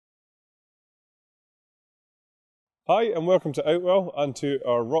Hi and welcome to Outwell and to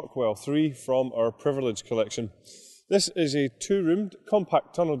our Rockwell 3 from our Privilege collection. This is a two-roomed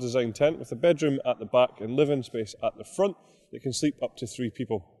compact tunnel design tent with a bedroom at the back and living space at the front that can sleep up to 3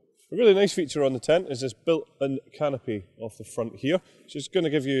 people. A really nice feature on the tent is this built-in canopy off the front here, which is going to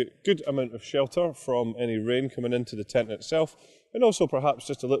give you a good amount of shelter from any rain coming into the tent itself, and also perhaps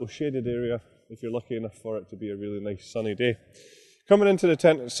just a little shaded area if you're lucky enough for it to be a really nice sunny day. Coming into the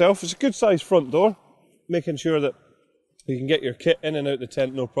tent itself, it's a good sized front door, making sure that you can get your kit in and out the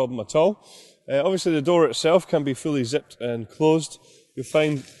tent no problem at all. Obviously the door itself can be fully zipped and closed. You'll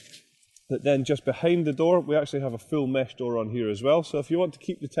find that then just behind the door we actually have a full mesh door on here as well, so if you want to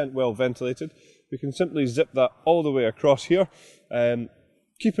keep the tent well ventilated we can simply zip that all the way across here,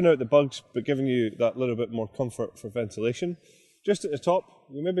 keeping out the bugs but giving you that little bit more comfort for ventilation. Just at the top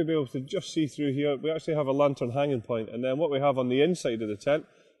you may be able to just see through here, we actually have a lantern hanging point, and then what we have on the inside of the tent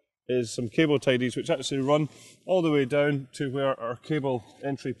is some cable tidies which actually run all the way down to where our cable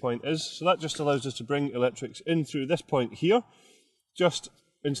entry point is. So that just allows us to bring electrics in through this point here, just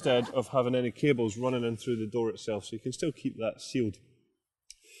instead of having any cables running in through the door itself, so you can still keep that sealed.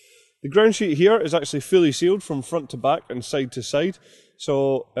 The ground sheet here is actually fully sealed from front to back and side to side,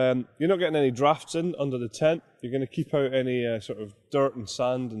 so you're not getting any drafts in under the tent. You're going to keep out any sort of dirt and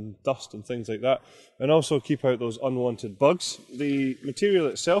sand and dust and things like that, and also keep out those unwanted bugs. The material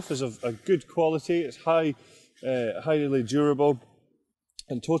itself is of a good quality. It's highly durable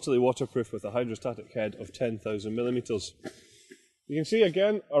and totally waterproof with a hydrostatic head of 10,000 millimeters. You can see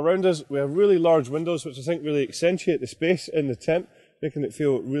again around us we have really large windows which I think really accentuate the space in the tent, making it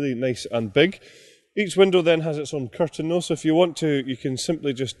feel really nice and big. Each window then has its own curtain though, so if you want to you can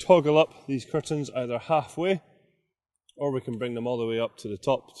simply just toggle up these curtains either halfway, or we can bring them all the way up to the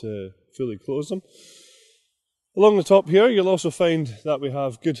top to fully close them. Along the top here you'll also find that we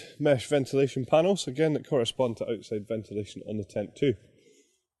have good mesh ventilation panels, again that correspond to outside ventilation on the tent too.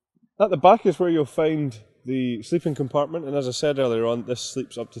 At the back is where you'll find the sleeping compartment, and as I said earlier on, this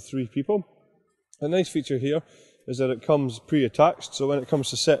sleeps up to 3 people. A nice feature here is that it comes pre-attached, so when it comes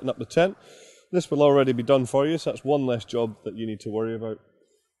to setting up the tent, this will already be done for you, so that's one less job that you need to worry about.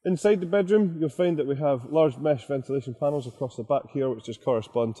 Inside the bedroom, you'll find that we have large mesh ventilation panels across the back here, which just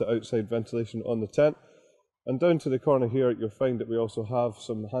correspond to outside ventilation on the tent. And down to the corner here, you'll find that we also have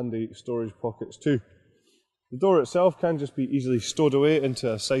some handy storage pockets too. The door itself can just be easily stowed away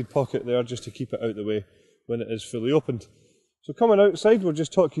into a side pocket there, just to keep it out of the way when it is fully opened. So coming outside, we'll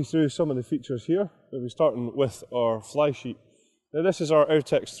just talk you through some of the features here. We'll be starting with our fly sheet. Now this is our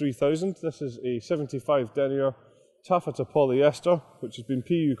Airtex 3000. This is a 75 denier taffeta polyester which has been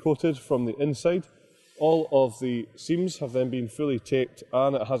PU coated from the inside. All of the seams have then been fully taped,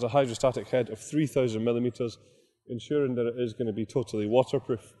 and it has a hydrostatic head of 3000 millimeters, ensuring that it is going to be totally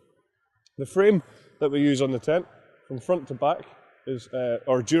waterproof. The frame that we use on the tent from front to back is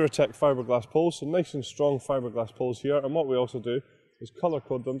our Duratec fiberglass poles, so nice and strong fiberglass poles here, and what we also do is colour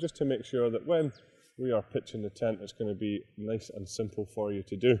code them just to make sure that when we are pitching the tent it's going to be nice and simple for you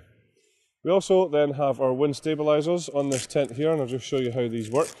to do. We also then have our wind stabilisers on this tent here, and I'll just show you how these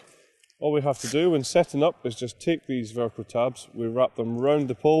work. All we have to do when setting up is just take these Velcro tabs, we wrap them round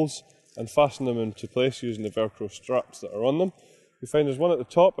the poles and fasten them into place using the Velcro straps that are on them. You find there's one at the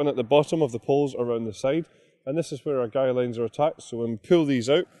top and at the bottom of the poles around the side, and this is where our guy lines are attached, so when we pull these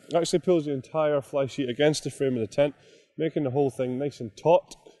out, it actually pulls the entire fly sheet against the frame of the tent, making the whole thing nice and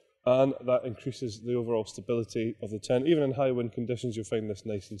taut, and that increases the overall stability of the tent. Even in high wind conditions you'll find this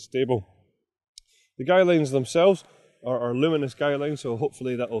nice and stable. The guy lines themselves are our luminous guy lines, so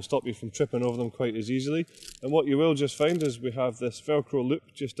hopefully that will stop you from tripping over them quite as easily. And what you will just find is we have this Velcro loop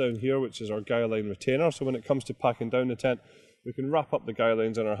just down here which is our guy line retainer, so when it comes to packing down the tent we can wrap up the guy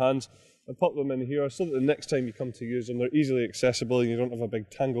lines in our hands and pop them in here, so that the next time you come to use them they're easily accessible and you don't have a big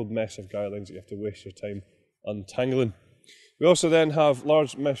tangled mess of guy lines that you have to waste your time untangling. We also then have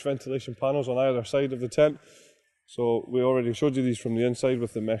large mesh ventilation panels on either side of the tent, so we already showed you these from the inside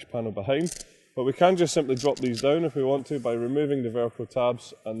with the mesh panel behind, but we can just simply drop these down if we want to by removing the Velcro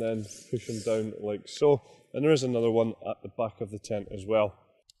tabs and then push them down like so, and there is another one at the back of the tent as well.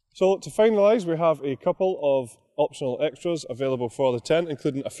 So to finalise, we have a couple of optional extras available for the tent,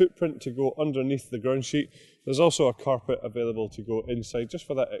 including a footprint to go underneath the ground sheet. There's also a carpet available to go inside, just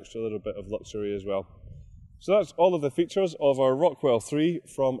for that extra little bit of luxury as well. So that's all of the features of our Rockwell 3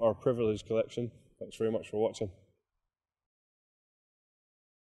 from our Privilege collection. Thanks very much for watching.